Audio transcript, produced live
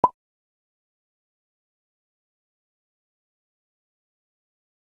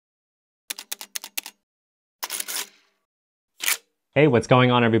Hey, what's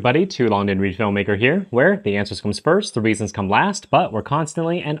going on everybody? Too Long Didn't Read Filmmaker here, where the answers comes first, the reasons come last, but we're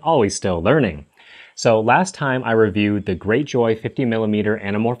constantly and always still learning. So last time I reviewed the Greatjoy 50mm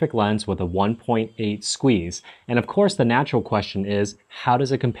anamorphic lens with a 1.8 squeeze, and of course the natural question is, how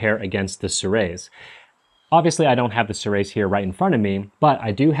does it compare against the Sirui's? Obviously, I don't have the Sirui's here right in front of me, but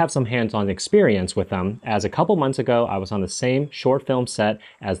I do have some hands-on experience with them, as a couple months ago I was on the same short film set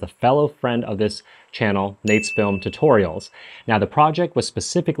as the fellow friend of this channel, Nate's Film Tutorials. Now, the project was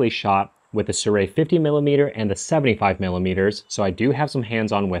specifically shot with the Sirui 50mm and the 75mm, so I do have some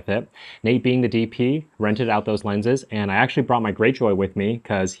hands-on with it. Nate, being the DP, rented out those lenses, and I actually brought my Greatjoy with me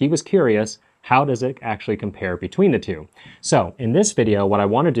because he was curious, how does it actually compare between the two? So in this video, what I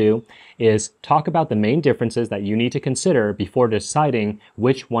want to do is talk about the main differences that you need to consider before deciding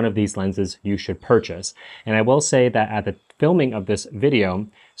which one of these lenses you should purchase. And I will say that at the filming of this video,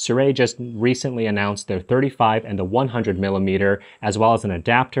 Sirui just recently announced their 35 and the 100mm, as well as an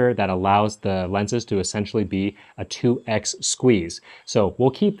adapter that allows the lenses to essentially be a 2x squeeze. So we'll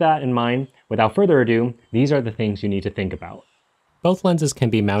keep that in mind. Without further ado, these are the things you need to think about. Both lenses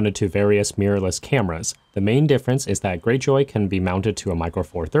can be mounted to various mirrorless cameras. The main difference is that Greatjoy can be mounted to a Micro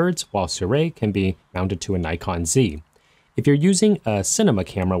Four Thirds, while Sirui can be mounted to a Nikon Z. If you're using a cinema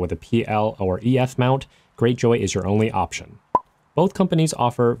camera with a PL or EF mount, Greatjoy is your only option. Both companies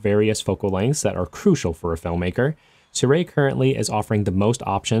offer various focal lengths that are crucial for a filmmaker. Sirui currently is offering the most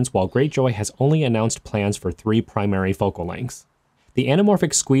options, while Greatjoy has only announced plans for 3 primary focal lengths. The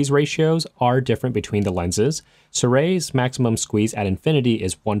anamorphic squeeze ratios are different between the lenses. Sirui's maximum squeeze at infinity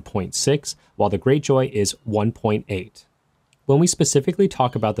is 1.6, while the Greatjoy is 1.8. When we specifically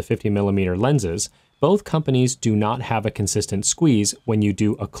talk about the 50mm lenses, both companies do not have a consistent squeeze when you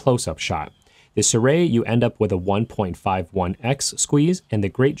do a close-up shot. The Sirui, you end up with a 1.51x squeeze, and the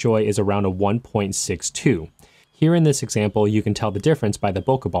Greatjoy is around a 1.62. Here in this example, you can tell the difference by the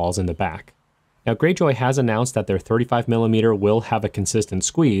bokeh balls in the back. Now, Greatjoy has announced that their 35mm will have a consistent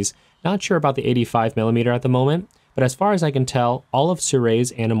squeeze. Not sure about the 85mm at the moment, but as far as I can tell, all of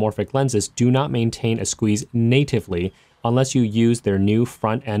Sirui's anamorphic lenses do not maintain a squeeze natively unless you use their new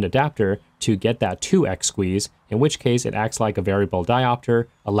front-end adapter to get that 2x squeeze, in which case it acts like a variable diopter,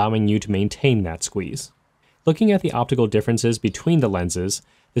 allowing you to maintain that squeeze. Looking at the optical differences between the lenses,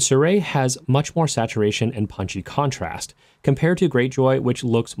 the Sirui has much more saturation and punchy contrast, compared to Greatjoy, which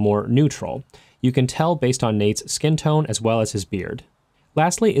looks more neutral. You can tell based on Nate's skin tone as well as his beard.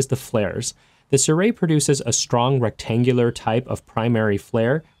 Lastly is the flares. The Sirui produces a strong rectangular type of primary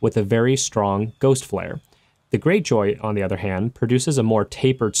flare with a very strong ghost flare. The Greatjoy, on the other hand, produces a more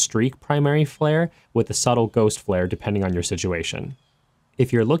tapered streak primary flare with a subtle ghost flare depending on your situation.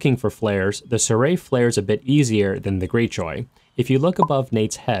 If you're looking for flares, the Sirui flares a bit easier than the Greatjoy. If you look above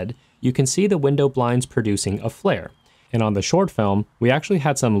Nate's head, you can see the window blinds producing a flare. And on the short film, we actually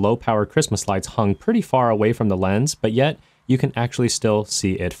had some low-power Christmas lights hung pretty far away from the lens, but yet you can actually still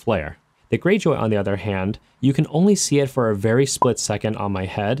see it flare. The Greatjoy, on the other hand, you can only see it for a very split second on my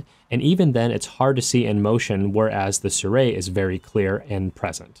head, and even then it's hard to see in motion, whereas the Sirui is very clear and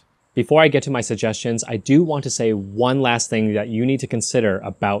present. Before I get to my suggestions, I do want to say one last thing that you need to consider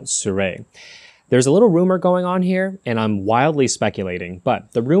about Sirui. There's a little rumor going on here, and I'm wildly speculating,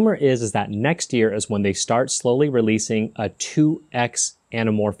 but the rumor is that next year is when they start slowly releasing a 2x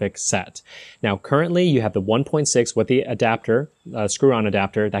anamorphic set. Now, currently you have the 1.6 with the adapter, screw-on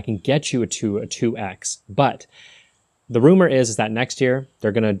adapter, that can get you to a 2x, but the rumor is that next year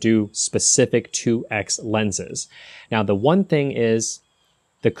they're going to do specific 2x lenses. Now, the one thing is,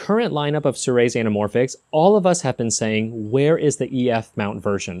 the current lineup of Sirui's anamorphics, all of us have been saying, where is the EF mount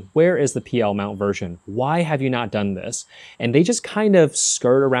version? Where is the PL mount version? Why have you not done this? And they just kind of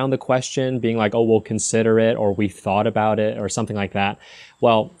skirt around the question, being like, oh, we'll consider it, or we thought about it, or something like that.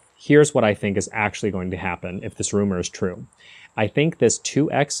 Well, here's what I think is actually going to happen if this rumor is true. I think this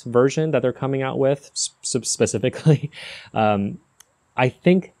 2X version that they're coming out with, specifically, I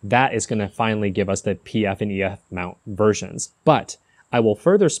think that is going to finally give us the PF and EF mount versions. But I will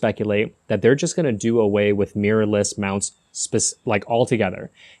further speculate that they're just going to do away with mirrorless mounts like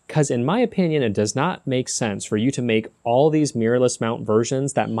altogether. Because in my opinion, it does not make sense for you to make all these mirrorless mount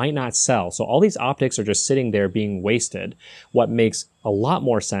versions that might not sell. So all these optics are just sitting there being wasted. What makes a lot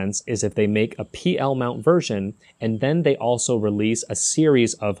more sense is if they make a PL mount version and then they also release a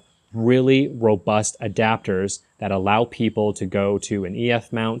series of really robust adapters that allow people to go to an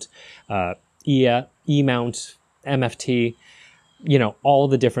EF mount, E mount, MFT, you know, all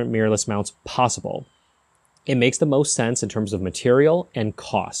the different mirrorless mounts possible. It makes the most sense in terms of material and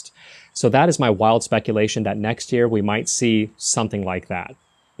cost. So that is my wild speculation that next year we might see something like that.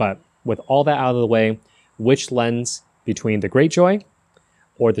 But with all that out of the way, which lens between the Greatjoy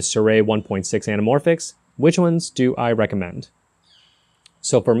or the Sirui 1.6 Anamorphics. Which ones do I recommend?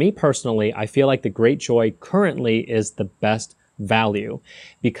 So for me personally, I feel like the Greatjoy currently is the best value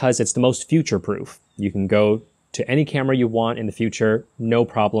because it's the most future-proof. You can go to any camera you want in the future, no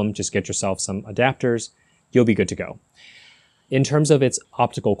problem. Just get yourself some adapters. You'll be good to go. In terms of its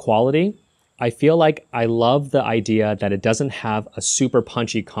optical quality, I feel like I love the idea that it doesn't have a super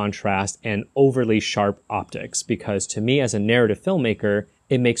punchy contrast and overly sharp optics, because to me as a narrative filmmaker,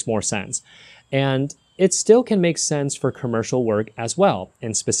 it makes more sense. And it still can make sense for commercial work as well,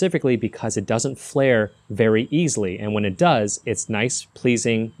 and specifically because it doesn't flare very easily. And when it does, it's nice,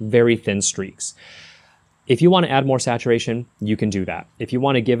 pleasing, very thin streaks. If you want to add more saturation, you can do that. If you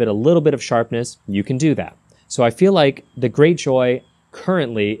want to give it a little bit of sharpness, you can do that. So I feel like the Greatjoy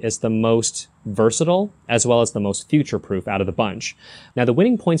currently is the most versatile as well as the most future-proof out of the bunch. Now the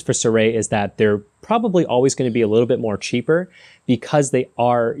winning points for Sirui is that they're probably always going to be a little bit more cheaper because they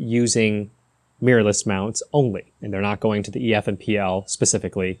are using mirrorless mounts only, and they're not going to the EF and PL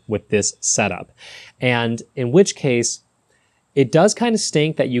specifically with this setup. And in which case, it does kind of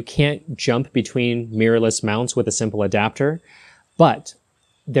stink that you can't jump between mirrorless mounts with a simple adapter, but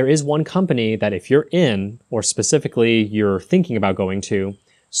there is one company that if you're in, or specifically you're thinking about going to,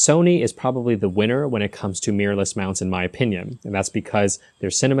 Sony is probably the winner when it comes to mirrorless mounts in my opinion. And that's because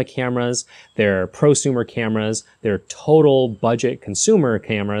their cinema cameras, their prosumer cameras, their total budget consumer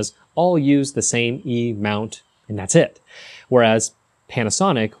cameras all use the same E mount, and that's it. Whereas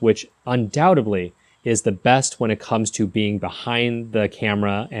Panasonic, which undoubtedly is the best when it comes to being behind the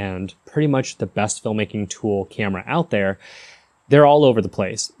camera and pretty much the best filmmaking tool camera out there, they're all over the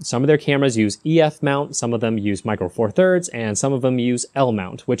place. Some of their cameras use EF mount, some of them use micro four thirds, and some of them use L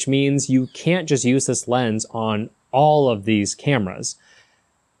mount, which means you can't just use this lens on all of these cameras.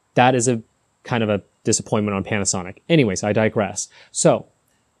 That is a kind of a disappointment on Panasonic. Anyways, I digress. So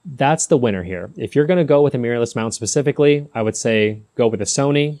that's the winner here. If you're going to go with a mirrorless mount specifically, I would say go with a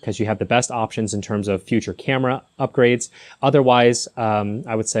Sony because you have the best options in terms of future camera upgrades. Otherwise,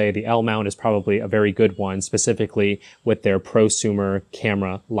 I would say the L mount is probably a very good one, specifically with their prosumer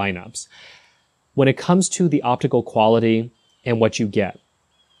camera lineups. When it comes to the optical quality and what you get,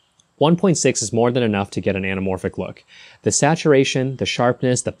 1.6 is more than enough to get an anamorphic look. The saturation, the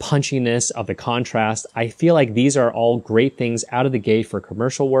sharpness, the punchiness of the contrast, I feel like these are all great things out of the gate for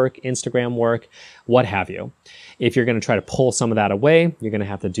commercial work, Instagram work, what have you. If you're going to try to pull some of that away, you're going to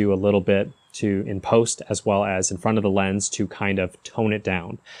have to do a little bit in post as well as in front of the lens to kind of tone it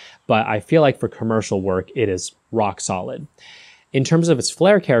down. But I feel like for commercial work, it is rock solid. In terms of its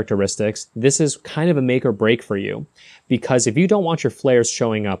flare characteristics, this is kind of a make or break for you, because if you don't want your flares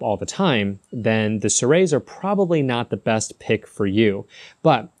showing up all the time, then the Siruis are probably not the best pick for you.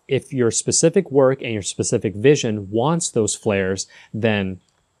 But if your specific work and your specific vision wants those flares, then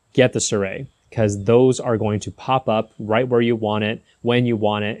get the Sirui, because those are going to pop up right where you want it, when you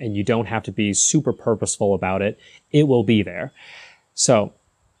want it, and you don't have to be super purposeful about it. It will be there. So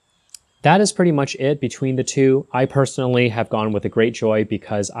that is pretty much it between the two. I personally have gone with the Greatjoy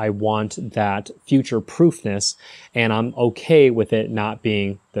because I want that future proofness, and I'm okay with it not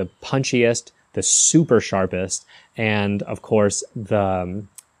being the punchiest, the super sharpest, and of course the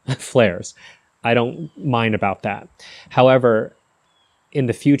flares. I don't mind about that. However, in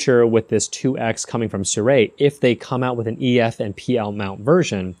the future with this 2X coming from Sirui, if they come out with an EF and PL mount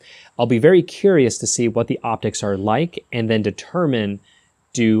version, I'll be very curious to see what the optics are like and then determine,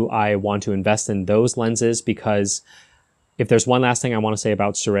 do I want to invest in those lenses? Because if there's one last thing I want to say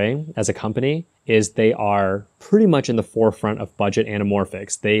about Sirui as a company, is they are pretty much in the forefront of budget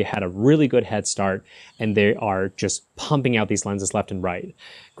anamorphics. They had a really good head start, and they are just pumping out these lenses left and right.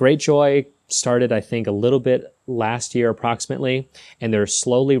 Greatjoy started, I think, a little bit last year approximately, and they're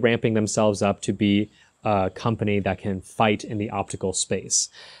slowly ramping themselves up to be a company that can fight in the optical space.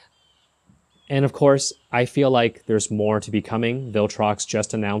 And of course, I feel like there's more to be coming. Viltrox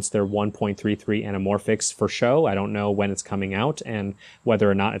just announced their 1.33 anamorphics for show. I don't know when it's coming out and whether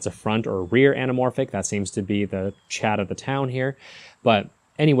or not it's a front or rear anamorphic. That seems to be the chat of the town here. But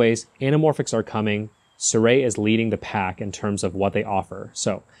anyways, anamorphics are coming. Sirui is leading the pack in terms of what they offer.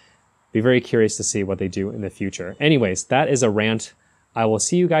 So be very curious to see what they do in the future. Anyways, that is a rant. I will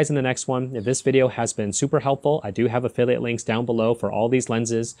see you guys in the next one. If this video has been super helpful, I do have affiliate links down below for all these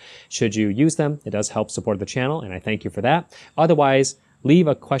lenses. Should you use them, it does help support the channel, and I thank you for that. Otherwise, leave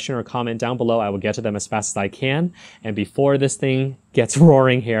a question or comment down below. I will get to them as fast as I can. And before this thing gets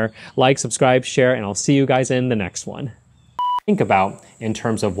roaring here, like, subscribe, share, and I'll see you guys in the next one. Think about in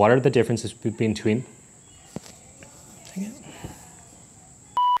terms of what are the differences between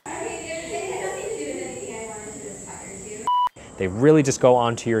They really just go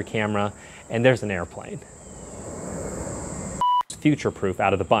onto your camera, and there's an airplane. Future-proof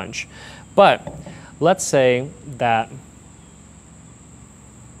out of the bunch. But let's say that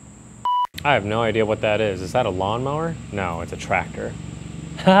I have no idea what that is. Is that a lawnmower? No, it's a tractor.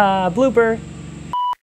 Ha! Blooper!